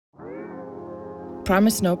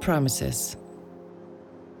Promise No Promises.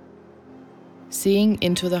 Seeing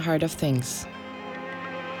into the heart of things.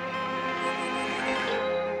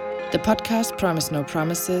 The podcast Promise No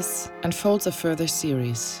Promises unfolds a further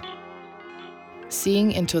series.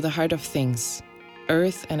 Seeing into the heart of things,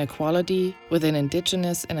 earth and equality within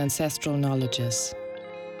indigenous and ancestral knowledges.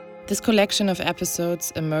 This collection of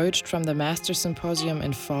episodes emerged from the Master Symposium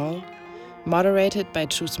in fall, moderated by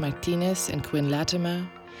Chus Martinez and Quinn Latimer,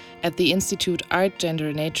 at the Institute Art,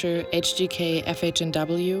 Gender, Nature, HGK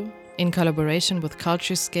FHNW, in collaboration with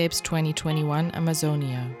Culturescapes 2021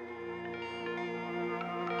 Amazonia.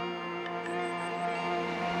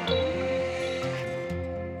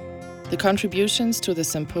 The contributions to the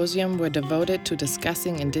symposium were devoted to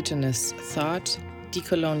discussing indigenous thought,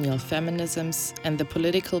 decolonial feminisms, and the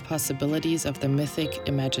political possibilities of the mythic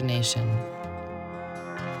imagination.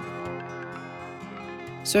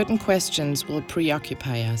 Certain questions will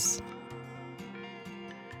preoccupy us.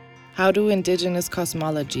 How do indigenous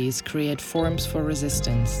cosmologies create forms for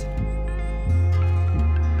resistance?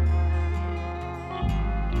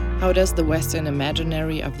 How does the Western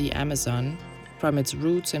imaginary of the Amazon, from its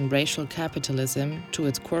roots in racial capitalism to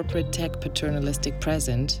its corporate tech paternalistic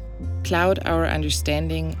present, cloud our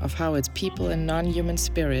understanding of how its people and non-human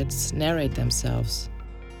spirits narrate themselves?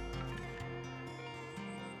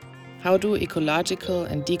 How do ecological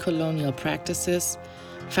and decolonial practices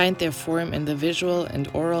find their form in the visual and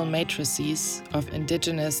oral matrices of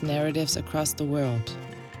indigenous narratives across the world?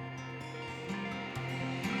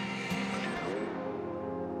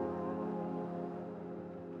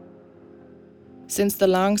 Since the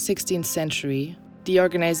long 16th century, the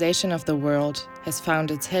organization of the world has found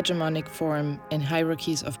its hegemonic form in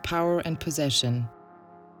hierarchies of power and possession,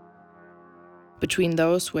 between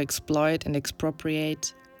those who exploit and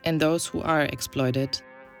expropriate and those who are exploited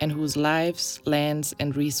and whose lives, lands,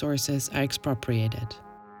 and resources are expropriated.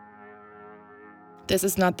 This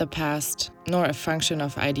is not the past, nor a function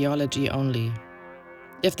of ideology only.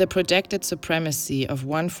 If the projected supremacy of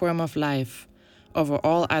one form of life over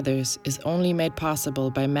all others is only made possible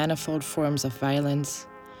by manifold forms of violence,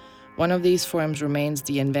 one of these forms remains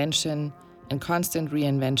the invention and constant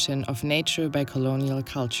reinvention of nature by colonial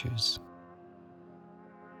cultures.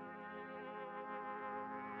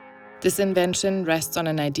 This invention rests on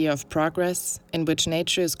an idea of progress in which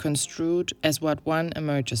nature is construed as what one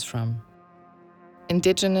emerges from.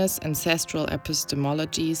 Indigenous ancestral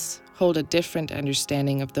epistemologies hold a different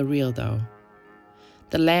understanding of the real, though.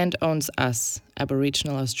 The land owns us,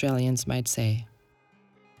 Aboriginal Australians might say.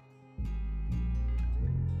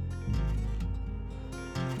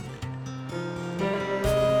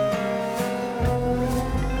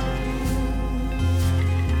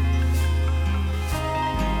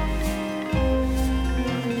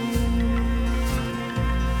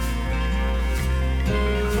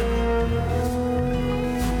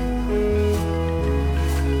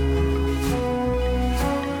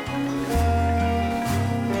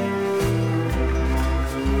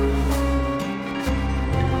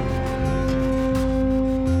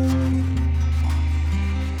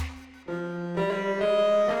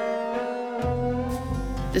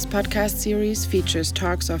 This podcast series features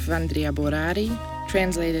talks of Vandria Borari,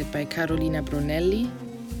 translated by Carolina Brunelli,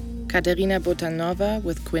 Katerina Botanova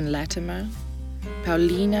with Quinn Latimer,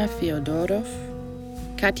 Paulina Feodorov,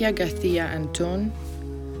 Katia Garcia Anton,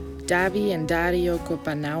 Davi and Dario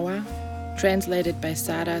Kopanawa, translated by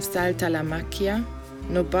Sara Saltalamacchia,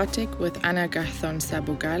 Nobotic with Anna Gathon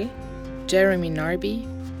Sabugal, Jeremy Narby,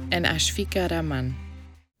 and Ashfika Rahman.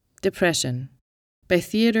 Depression, by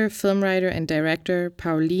theater, film writer, and director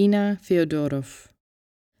Paulina Feodorov.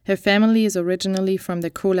 Her family is originally from the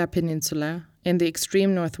Kola Peninsula in the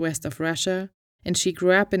extreme northwest of Russia, and she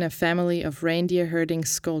grew up in a family of reindeer-herding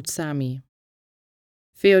Skolt Sami.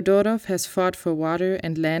 Feodorov has fought for water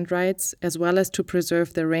and land rights, as well as to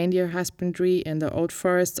preserve the reindeer husbandry in the old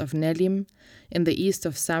forests of Nelim in the east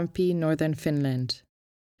of Sampi, northern Finland.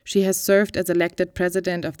 She has served as elected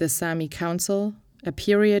president of the Sami Council, a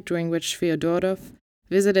period during which Feodorov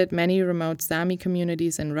visited many remote Sami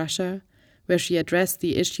communities in Russia, where she addressed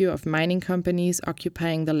the issue of mining companies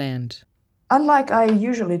occupying the land. Unlike I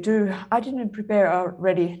usually do, I didn't prepare a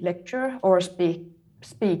ready lecture or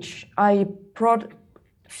speech. I brought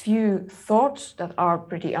few thoughts that are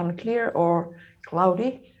pretty unclear or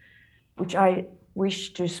cloudy, which I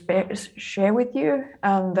wish to share with you.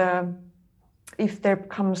 And if there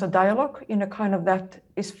comes a dialogue in a kind of that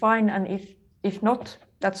is fine, and if not,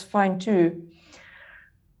 that's fine too.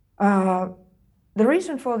 The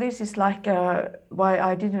reason for this is why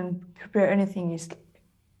I didn't prepare anything is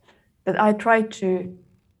that I tried to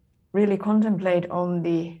really contemplate on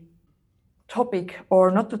the topic,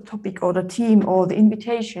 or not the topic, or the theme, or the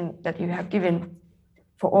invitation that you have given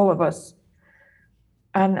for all of us.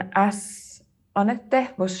 And as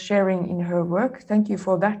Anette was sharing in her work, thank you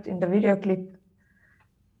for that, in the video clip,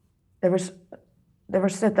 there was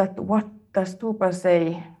said that what does Tupa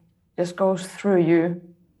say just goes through you.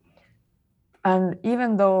 And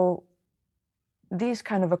even though these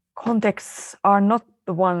kind of contexts are not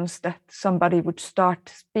the ones that somebody would start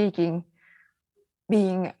speaking,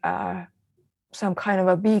 being some kind of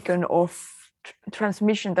a beacon of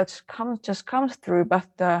transmission that just comes through, but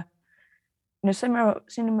in a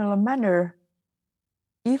similar manner,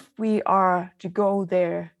 if we are to go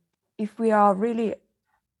there, if we are really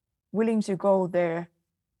willing to go there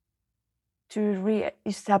to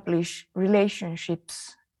re-establish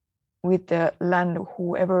relationships with the land,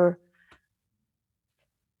 whatever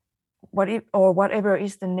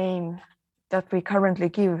is the name that we currently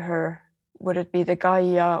give her, would it be the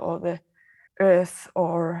Gaia or the Earth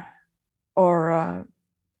or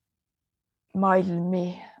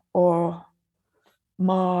Maailmi or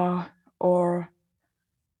Ma or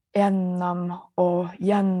Ennam or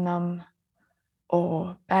Jannam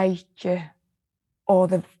or Päikö, or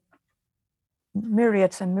the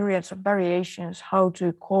myriads and myriads of variations how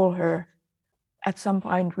to call her. At some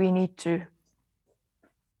point we need to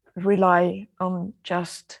rely on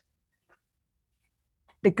just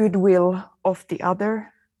the goodwill of the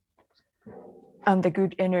other and the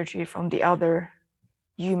good energy from the other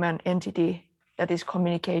human entity that is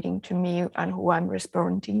communicating to me and who I'm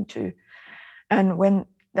responding to. And when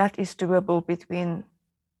that is doable between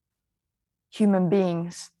human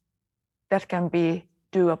beings, that can be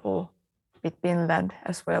doable with Finland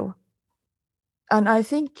as well. And I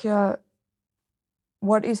think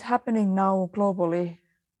what is happening now globally,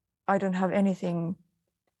 I don't have anything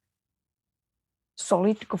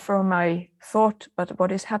solid to confirm my thought, but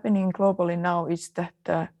what is happening globally now is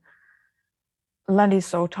that land is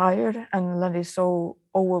so tired and land is so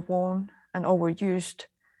overworn and overused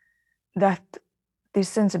that this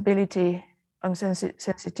sensibility and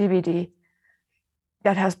sensitivity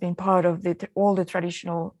that has been part of all the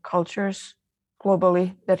traditional cultures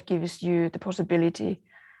globally, that gives you the possibility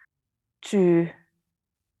to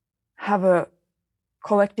have a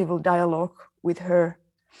collective dialogue with her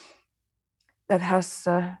that has,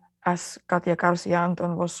 as Katja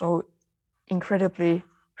Garcia-Anton was so incredibly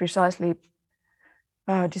precisely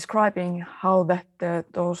describing, how that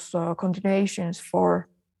those continuations for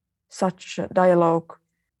such dialogue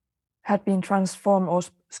had been transformed or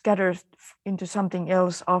scattered into something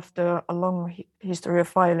else after a long history of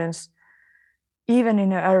violence, even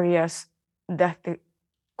in areas that the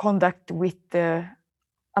contact with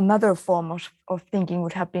another form of thinking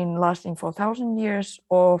would have been lasting for 1,000 years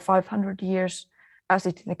or 500 years, as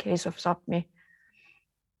it in the case of Sápmi.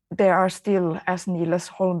 There are still, as Niels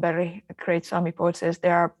Holmberg, a great Sami poet, says,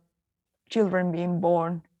 there are children being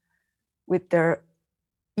born with their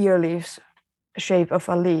ear leaves shape of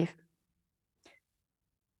a leaf,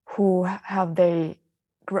 who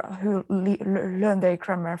learn their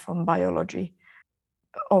grammar from biology.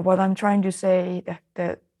 Or what I'm trying to say,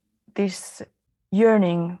 that this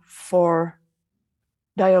yearning for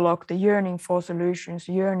dialogue, the yearning for solutions,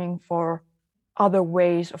 yearning for other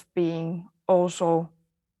ways of being, also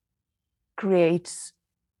creates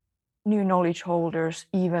new knowledge holders,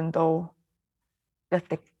 even though that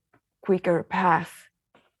the quicker path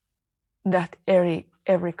that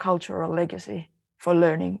every cultural legacy for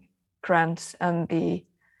learning grants, and the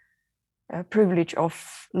privilege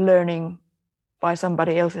of learning by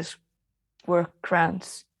somebody else's work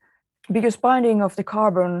grants. Because binding of the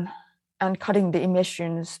carbon and cutting the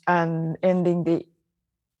emissions and ending the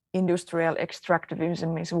industrial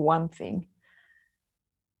extractivism is one thing,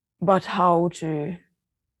 but how to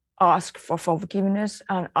ask for forgiveness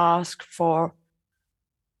and ask for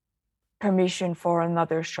permission for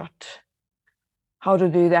another shot, how to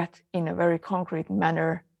do that in a very concrete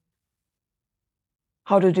manner,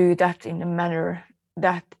 how to do that in a manner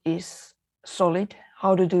that is solid,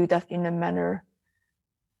 how to do that in a manner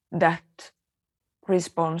that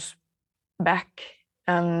responds back,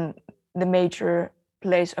 and the major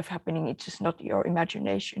place of happening, it's just not your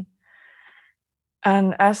imagination.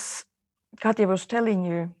 And as Katja was telling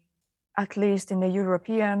you, at least in the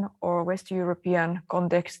European or West European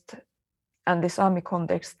context and the Sami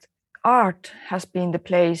context, art has been the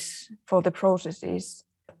place for the processes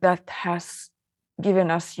that has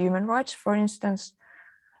given us human rights, for instance.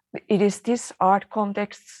 It is this art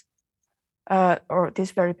context or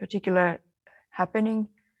this very particular happening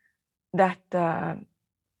that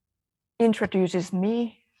introduces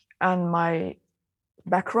me and my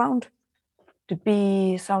background to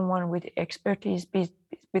be someone with expertise, be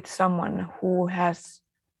with someone who has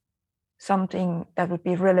something that would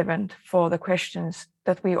be relevant for the questions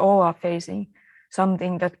that we all are facing,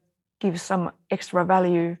 something that gives some extra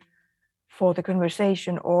value for the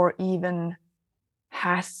conversation, or even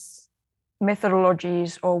has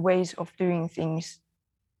methodologies or ways of doing things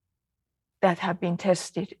that have been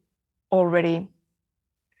tested already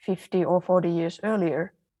 50 or 40 years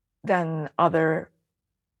earlier than other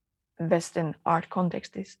Western art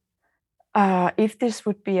contexts. If this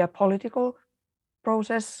would be a political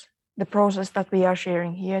process, the process that we are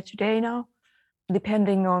sharing here today now,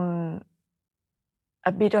 depending on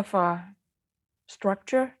a bit of a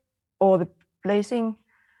structure or the placing,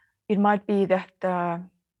 it might be that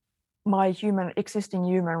my existing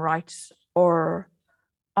human rights or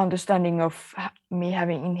understanding of me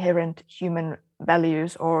having inherent human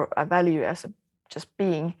values or a value as a just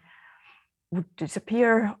being would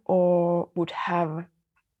disappear or would have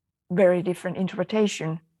very different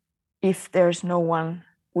interpretation if there's no one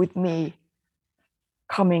with me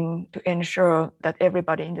coming to ensure that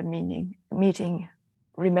everybody in the meeting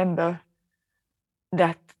remember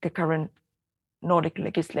that the current Nordic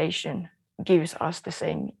legislation gives us the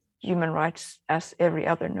same human rights as every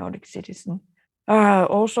other Nordic citizen.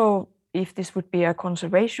 Also, if this would be a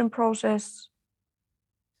conservation process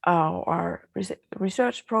or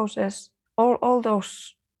research process, all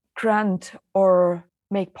those grant or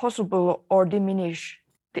make possible or diminish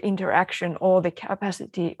the interaction or the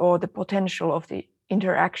capacity or the potential of the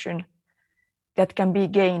interaction that can be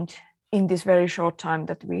gained in this very short time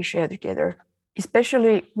that we share together,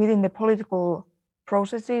 especially within the political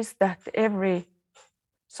processes that every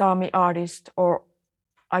Sami artist, or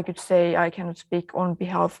I could say, I cannot speak on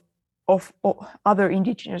behalf of other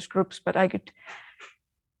indigenous groups, but I could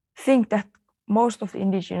think that most of the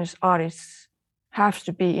indigenous artists have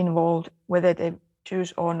to be involved, whether they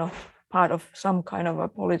choose or not, part of some kind of a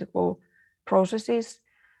political processes,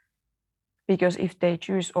 because if they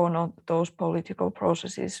choose or not, those political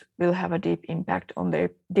processes will have a deep impact on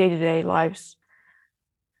their day-to-day lives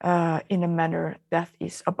in a manner that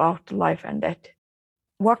is about life and death.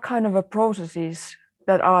 What kind of a processes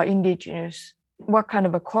that are indigenous, what kind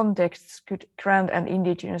of a context could grant an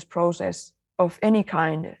indigenous process of any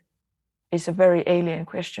kind is a very alien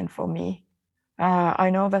question for me. I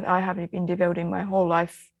know that I have been devoting my whole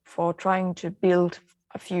life for trying to build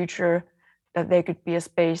a future that there could be a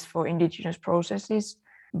space for indigenous processes,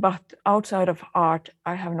 but outside of art,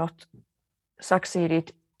 I have not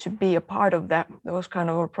succeeded to be a part of those kind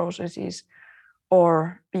of processes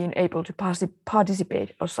or being able to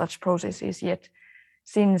participate of such processes yet,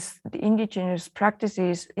 since the indigenous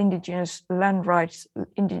practices, indigenous land rights,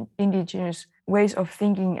 indigenous ways of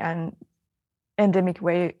thinking and endemic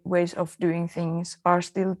ways of doing things are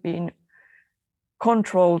still being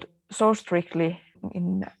controlled so strictly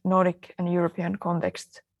in Nordic and European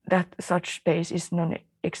context that such space is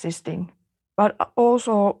non-existing. But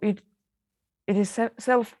also it is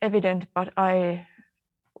self-evident, but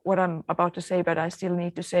what I'm about to say, but I still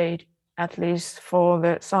need to say it, at least for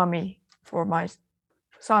the Sami, for my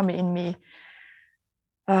Sami in me,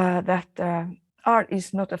 that art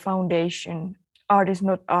is not a foundation. Art is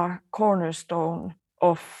not a cornerstone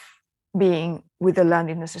of being with the land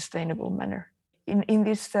in a sustainable manner. In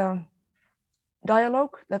this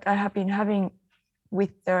dialogue that I have been having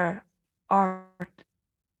with art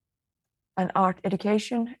and art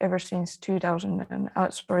education ever since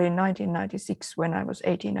 1996, when I was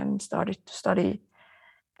 18 and started to study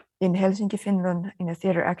in Helsinki, Finland, in a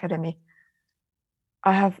theater academy,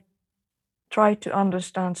 I have tried to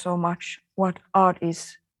understand so much what art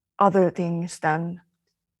is other things than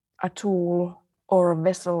a tool or a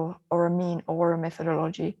vessel or a mean or a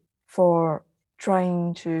methodology for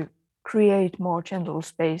trying to create more gentle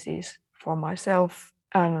spaces for myself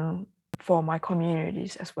and for my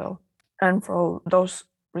communities as well. And for those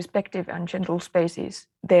respective and gentle spaces,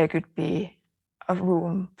 there could be a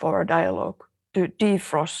room for a dialogue to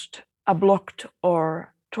defrost a blocked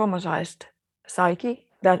or traumatized psyche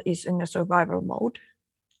that is in a survival mode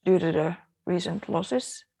due to the recent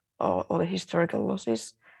losses or the historical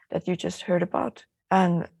losses that you just heard about.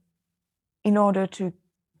 And in order to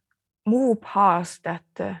move past that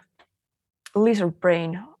lizard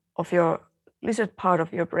part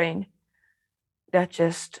of your brain that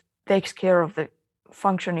just takes care of the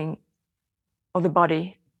functioning of the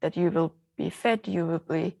body, that you will be fed, you will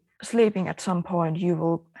be sleeping at some point, you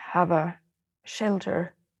will have a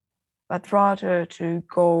shelter, but rather to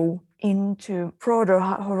go into broader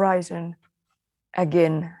horizon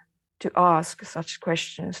again, to ask such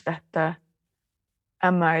questions that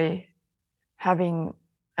am I having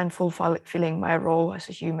and fulfilling my role as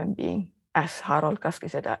a human being. As Harald Kaski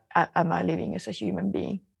said, am I living as a human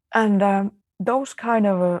being? And those kind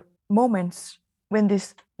of moments when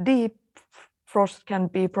this deep frost can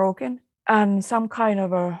be broken and some kind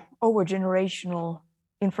of a over-generational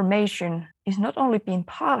information is not only being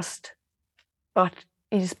passed, but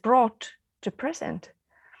is brought to present.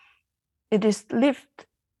 It is lived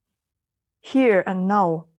here and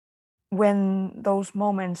now. When those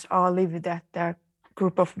moments are lived, that a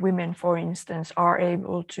group of women, for instance, are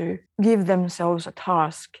able to give themselves a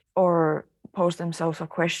task or pose themselves a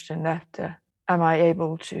question that am I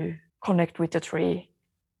able to connect with the tree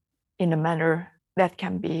in a manner that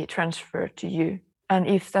can be transferred to you? And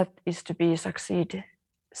if that is to be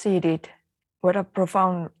succeeded, what a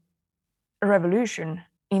profound revolution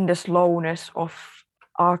in the slowness of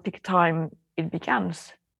Arctic time it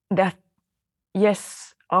begins. That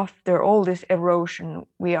yes, after all this erosion,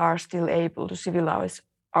 we are still able to civilize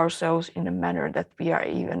ourselves in a manner that we are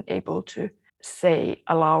even able to say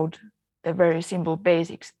aloud the very simple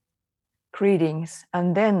basics, greetings,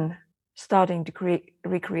 and then starting to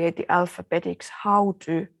recreate the alphabetics, how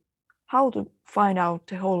to find out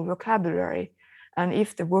the whole vocabulary. And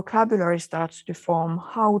if the vocabulary starts to form,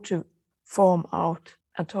 how to form out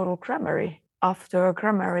a total grammary. After a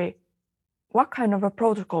grammary, what kind of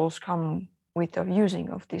protocols come with the using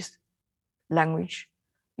of this language,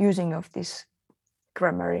 using of this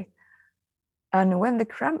grammary? And when the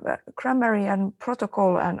grammary and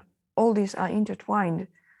protocol and all these are intertwined,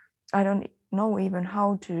 I don't know even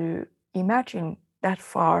how to imagine that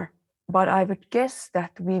far, but I would guess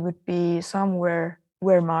that we would be somewhere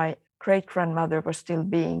where my great-grandmother was still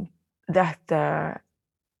being, that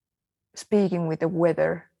speaking with the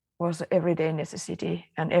weather was an everyday necessity,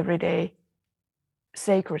 an everyday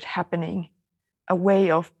sacred happening, a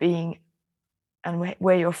way of being and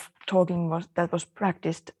way of talking that was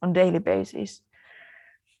practiced on daily basis.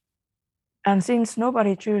 And since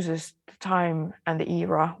nobody chooses the time and the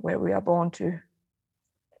era where we are born to,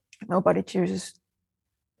 nobody chooses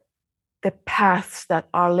the paths that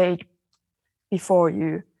are laid before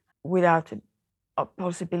you without a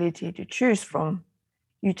possibility to choose from.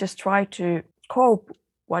 You just try to cope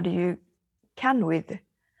what you can with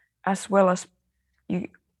as well as you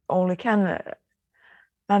only can.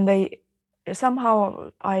 And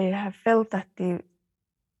somehow I have felt that the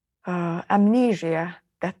amnesia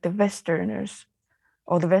that the Westerners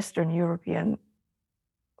or the Western European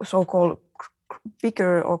so-called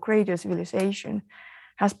bigger or greater civilization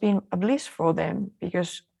has been a bliss for them,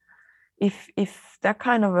 because if that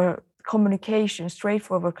kind of a communication,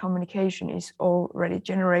 straightforward communication is already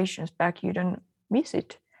generations back, you don't miss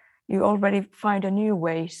it. You already find a new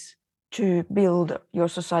ways to build your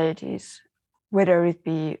societies, whether it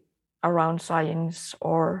be around science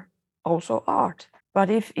or also art. But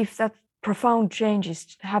if that profound change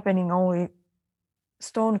is happening only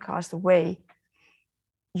stone cast away,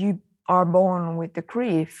 you are born with the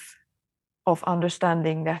grief of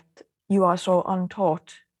understanding that you are so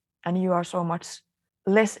untaught and you are so much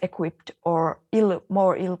less equipped or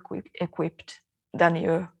more ill-equipped than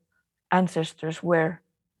your ancestors were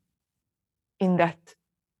in that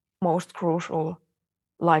most crucial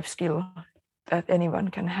life skill that anyone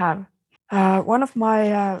can have. One of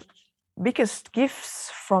my biggest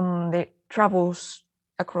gifts from the travels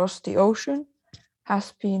across the ocean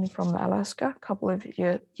has been from Alaska a couple of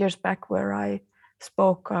years back, where I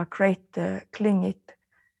spoke a great Tlingit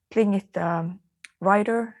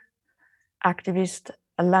writer, activist,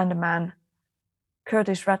 a landman,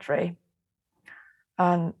 Curtis Rattray.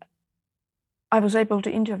 And I was able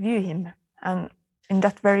to interview him. And in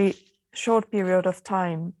that very short period of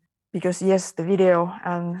time, because yes, the video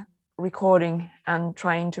and recording and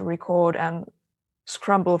trying to record and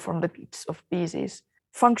scramble from the bits of pieces,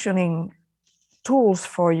 functioning tools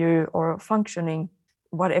for you or functioning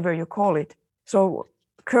whatever you call it. So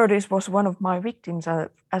Curtis was one of my victims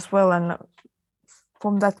as well. And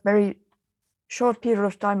from that very short period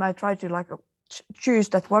of time, I tried to choose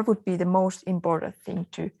that what would be the most important thing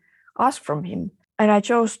to ask from him. And I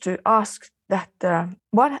chose to ask that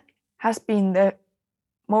what has been the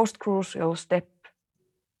most crucial step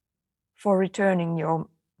for returning your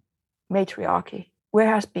matriarchy?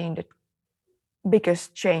 Where has been the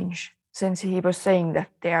biggest change, since he was saying that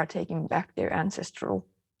they are taking back their ancestral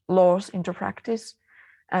laws into practice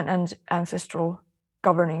and ancestral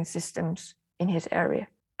governing systems in his area?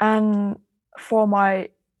 And for my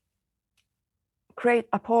great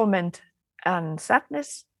appallment and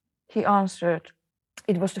sadness, he answered,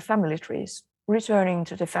 it was the family trees, returning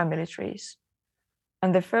to the family trees.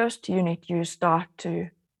 And the first unit you start to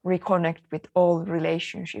reconnect with all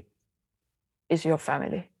relationship is your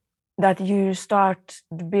family. That you start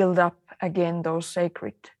to build up again those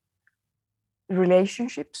sacred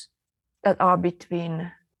relationships that are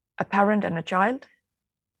between a parent and a child,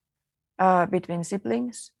 between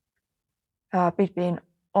siblings, between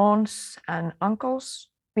aunts and uncles,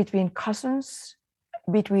 between cousins,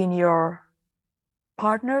 between your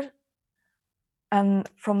partner. And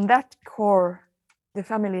from that core, the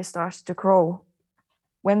family starts to grow.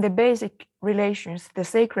 When the basic relations, the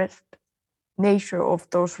sacred nature of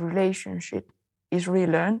those relationships is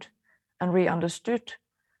relearned and re-understood,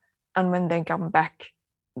 and when they come back,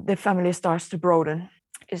 the family starts to broaden.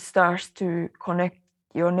 It starts to connect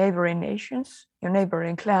your neighboring nations, your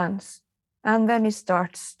neighboring clans, and then it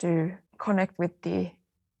starts to connect with the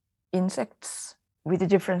insects, with the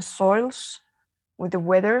different soils, with the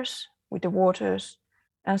weathers, with the waters,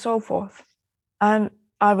 and so forth. And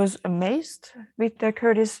I was amazed with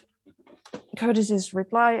Curtis's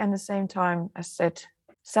reply, and at the same time, as said,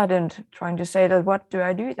 saddened, trying to say that what do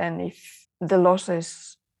I do then if the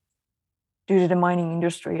losses due to the mining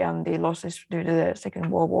industry and the losses due to the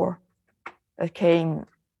Second World War that came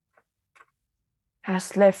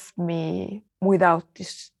has left me without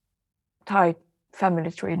this tight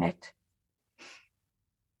family tree net.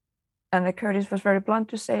 And Curtis was very blunt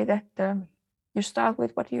to say that you start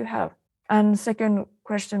with what you have. And second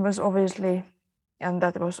question was obviously, and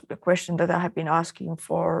that was a question that I have been asking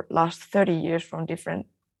for last 30 years from different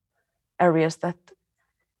areas, that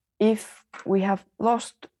if we have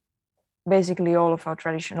lost basically all of our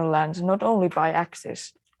traditional lands, not only by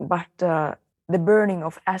access, but the burning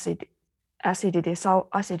of acidic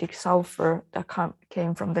sulfur that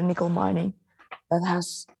came from the nickel mining, that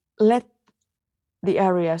has led the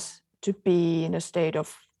areas to be in a state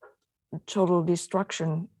of total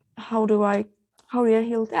destruction. How do I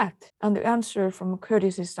heal that? And the answer from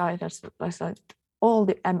Curtis's side is that all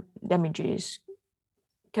the damages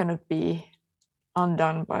cannot be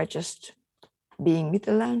undone by just being with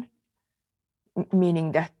the land,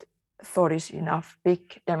 meaning that thought is enough.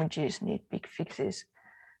 Big damages need big fixes.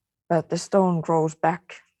 But the stone grows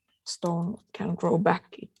back. Stone can grow back.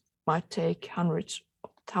 It might take hundreds,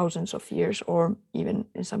 thousands of years, or even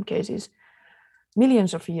in some cases,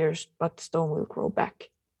 millions of years, but stone will grow back.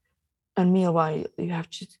 And meanwhile, you have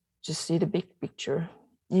to just see the big picture.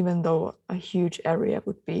 Even though a huge area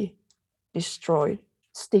would be destroyed,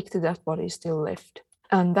 stick to that what is still left.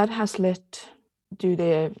 And that has led to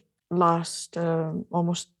the last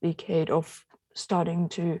almost decade of starting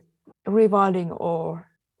to rewilding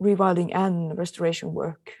and restoration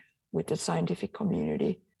work with the scientific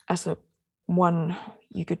community as a one,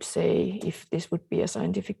 you could say, if this would be a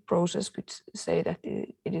scientific process, could say that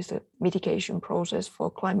it is a mitigation process for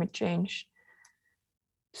climate change,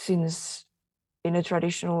 since in a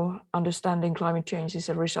traditional understanding, climate change is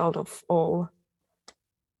a result of all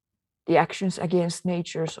the actions against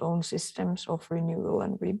nature's own systems of renewal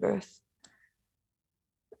and rebirth.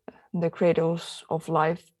 The cradles of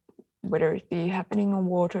life, whether it be happening on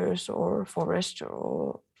waters or forests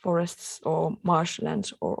or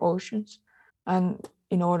marshlands or oceans. And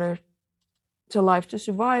in order for life to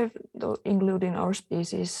survive, including our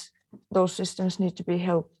species, those systems need to be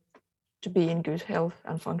helped to be in good health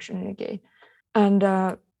and functioning again. And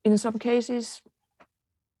in some cases,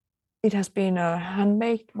 it has been a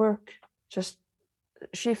handmade work, just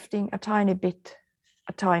shifting a tiny bit,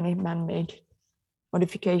 a tiny man-made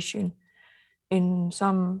modification. In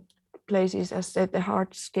some places, as said, the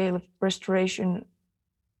hard-scale restoration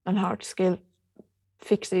and hard-scale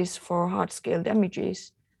fixes for hard-scale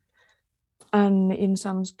damages. And in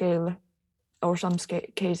some scale, or some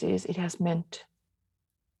cases, it has meant,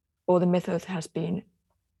 or the method has been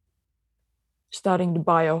starting to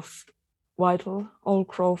buy off vital old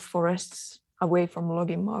growth forests away from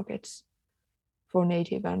logging markets for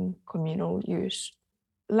native and communal use.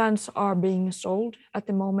 Lands are being sold at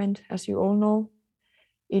the moment, as you all know,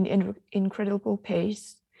 in incredible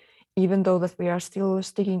pace, even though that we are still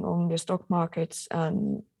sticking on the stock markets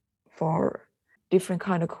and for different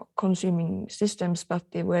kind of consuming systems, but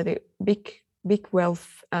where the big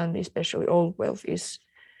wealth and especially old wealth is,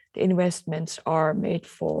 the investments are made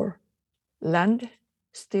for land,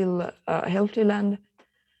 still healthy land,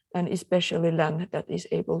 and especially land that is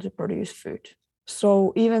able to produce food.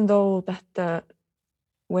 So even though that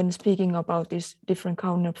when speaking about these different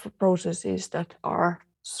kind of processes that are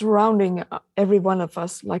surrounding every one of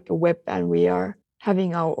us like a web, and we are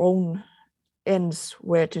having our own ends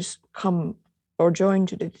where to come or join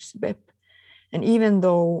to this web, and even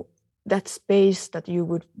though that space that you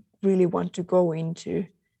would really want to go into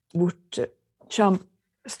would jump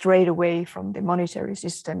straight away from the monetary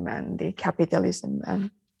system and the capitalism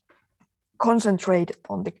and concentrate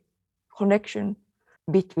on the connection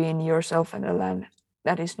between yourself and the land,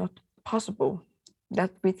 that is not possible.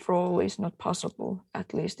 That withdrawal is not possible,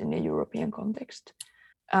 at least in a European context.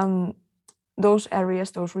 Those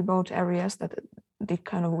areas, those remote areas that the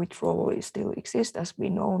kind of withdrawal still exists, as we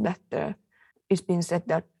know that it's been said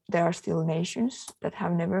that there are still nations that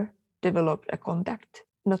have never developed a contact.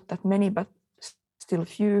 Not that many, but still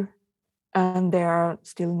few. And there are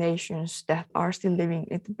still nations that are still living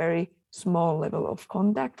at a very small level of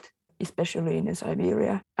contact, especially in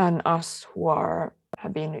Siberia, and us who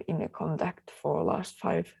have been in a contact for the last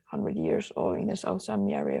 500 years, or in the South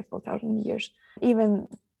Sami area for 1,000 years. Even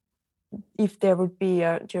if there would be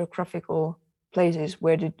geographical places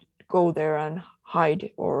where to go there and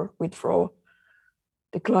hide or withdraw,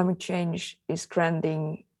 the climate change is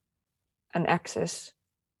granting an access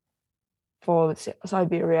for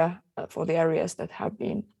Siberia, for the areas that have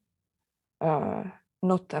been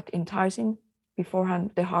not that enticing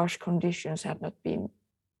beforehand. The harsh conditions have not been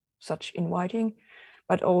such inviting,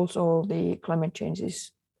 but also the climate change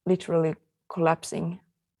is literally collapsing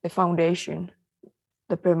the foundation.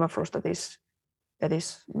 The permafrost that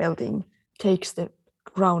is melting takes the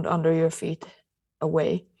ground under your feet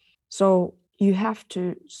away. So you have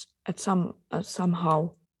to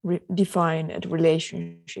somehow define a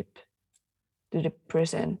relationship to the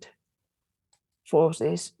present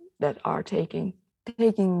forces that are taking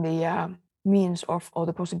the means of, or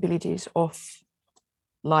the possibilities of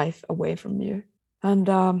life away from you. And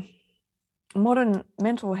modern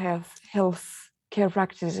mental health care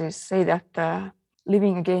practices say that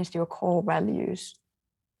living against your core values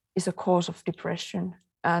is a cause of depression,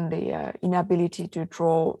 and the inability to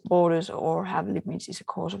draw borders or have limits is a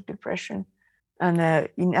cause of depression, and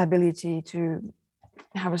inability to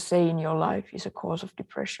have a say in your life is a cause of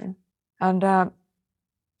depression. And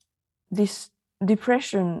this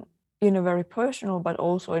depression, in a very personal but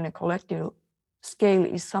also in a collective scale,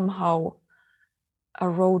 is somehow a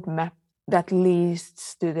roadmap that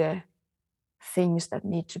leads to the things that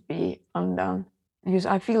need to be undone. Because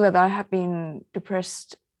I feel that I have been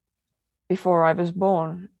depressed before I was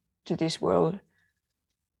born to this world,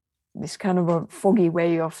 this kind of a foggy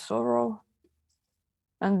way of sorrow,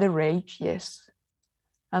 and the rage, yes,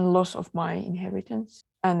 and loss of my inheritance,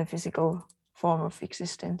 and the physical form of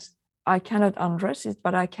existence. I cannot undress it,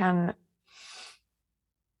 but I can,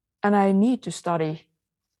 and I need to study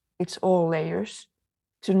its all layers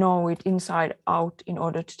to know it inside out in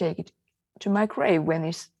order to take it to my grave when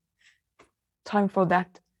it's time for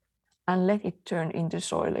that, and let it turn into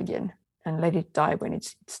soil again, and let it die when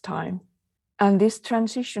it's time. And this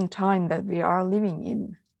transition time that we are living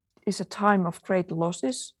in is a time of great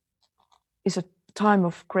losses, is a time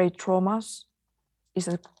of great traumas, is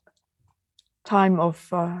a time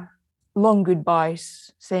of long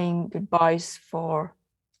goodbyes, saying goodbyes for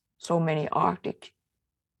so many Arctic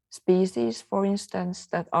species, for instance,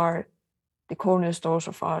 that are the cornerstones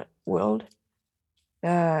of our world.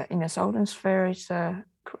 In the southern sphere, it's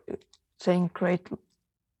saying great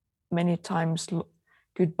many times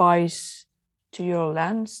goodbyes to your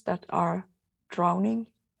lands that are drowning.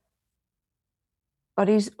 But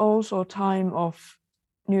it's also a time of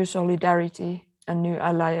new solidarity and new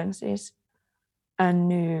alliances and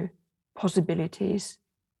new possibilities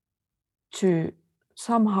to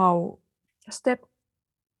somehow step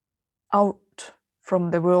out from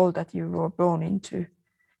the world that you were born into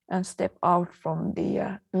and step out from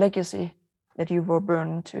the legacy that you were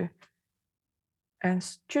born into, and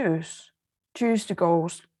choose to go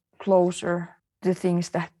closer to things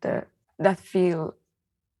that feel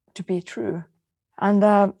to be true.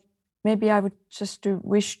 And maybe I would just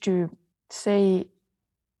wish to say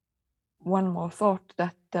one more thought,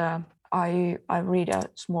 that I read a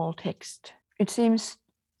small text. It seems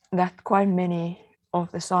that quite many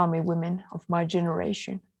of the Sami women of my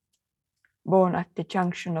generation, born at the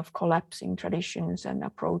junction of collapsing traditions and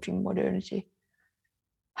approaching modernity,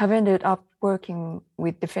 have ended up working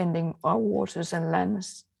with defending our waters and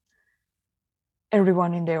lands,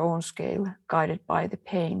 everyone in their own scale, guided by the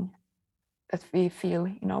pain that we feel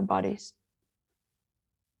in our bodies.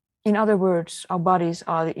 In other words, our bodies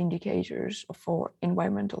are the indicators for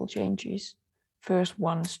environmental changes, first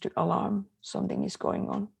ones to alarm something is going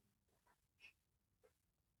on.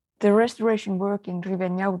 The restoration work in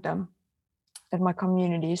Rivenjauta that my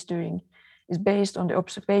community is doing is based on the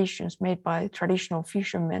observations made by traditional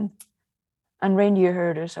fishermen and reindeer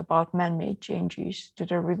herders about man-made changes to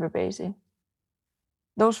the river basin.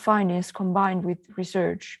 Those findings, combined with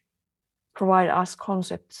research, provide us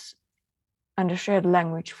concepts and a shared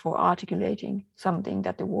language for articulating something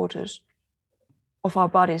that the waters of our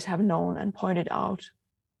bodies have known and pointed out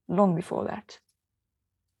long before that.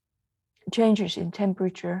 Changes in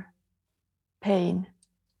temperature, pain,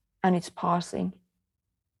 and its passing,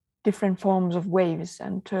 different forms of waves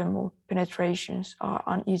and thermal penetrations are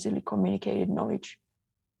uneasily communicated knowledge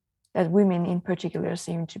that women in particular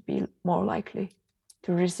seem to be more likely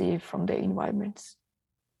to receive from their environments.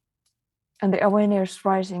 And the awareness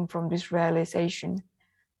rising from this realization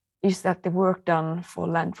is that the work done for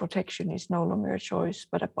land protection is no longer a choice,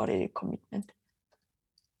 but a bodily commitment.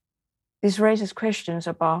 This raises questions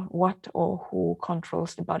about what or who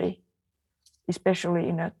controls the body, especially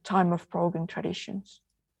in a time of broken traditions.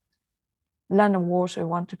 Land and water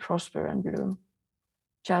want to prosper and bloom,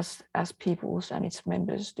 just as peoples and its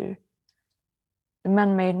members do. The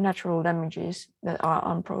man-made natural damages that are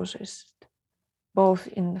unprocessed, both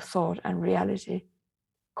in thought and reality,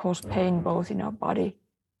 cause pain both in our body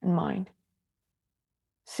and mind,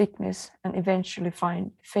 sickness, and eventually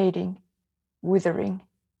fading, withering,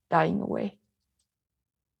 dying away.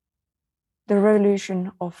 The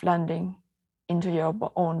revolution of landing into your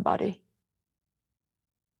own body,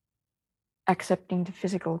 accepting the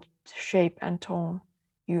physical shape and tone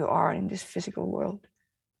you are in this physical world,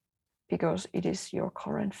 because it is your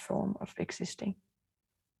current form of existing.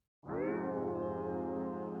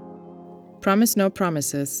 Promise No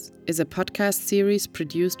Promises is a podcast series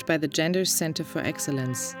produced by the Gender Center for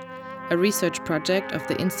Excellence, a research project of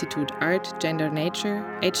the Institute Art, Gender, Nature,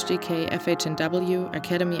 HGK FHNW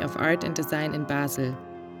Academy of Art and Design in Basel.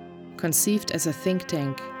 Conceived as a think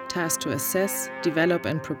tank, tasked to assess, develop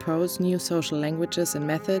and propose new social languages and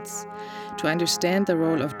methods, to understand the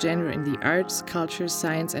role of gender in the arts, culture,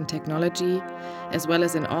 science and technology, as well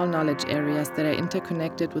as in all knowledge areas that are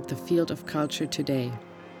interconnected with the field of culture today.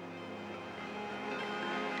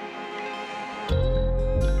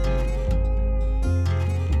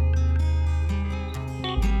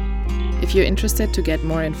 If you're interested to get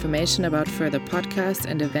more information about further podcasts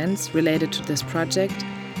and events related to this project,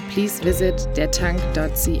 please visit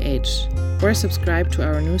dertank.ch or subscribe to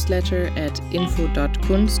our newsletter at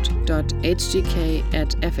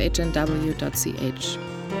info.kunst.hgk@fhnw.ch.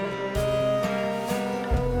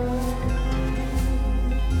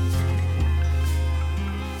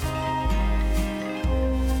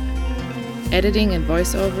 Editing and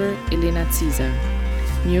voiceover, Elena Zieser.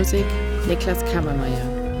 Music, Niklas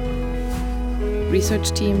Kammermeier.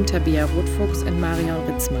 Research team, Tabia Rothfuchs and Marion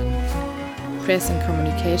Ritzmann. Press and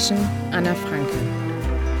communication, Anna Franke.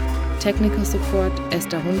 Technical support,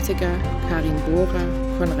 Esther Hunziger, Karin Bohrer,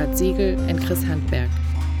 Konrad Siegel and Chris Handberg.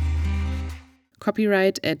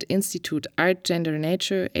 Copyright at Institute Art, Gender,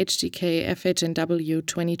 Nature, HGK FHNW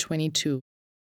 2022.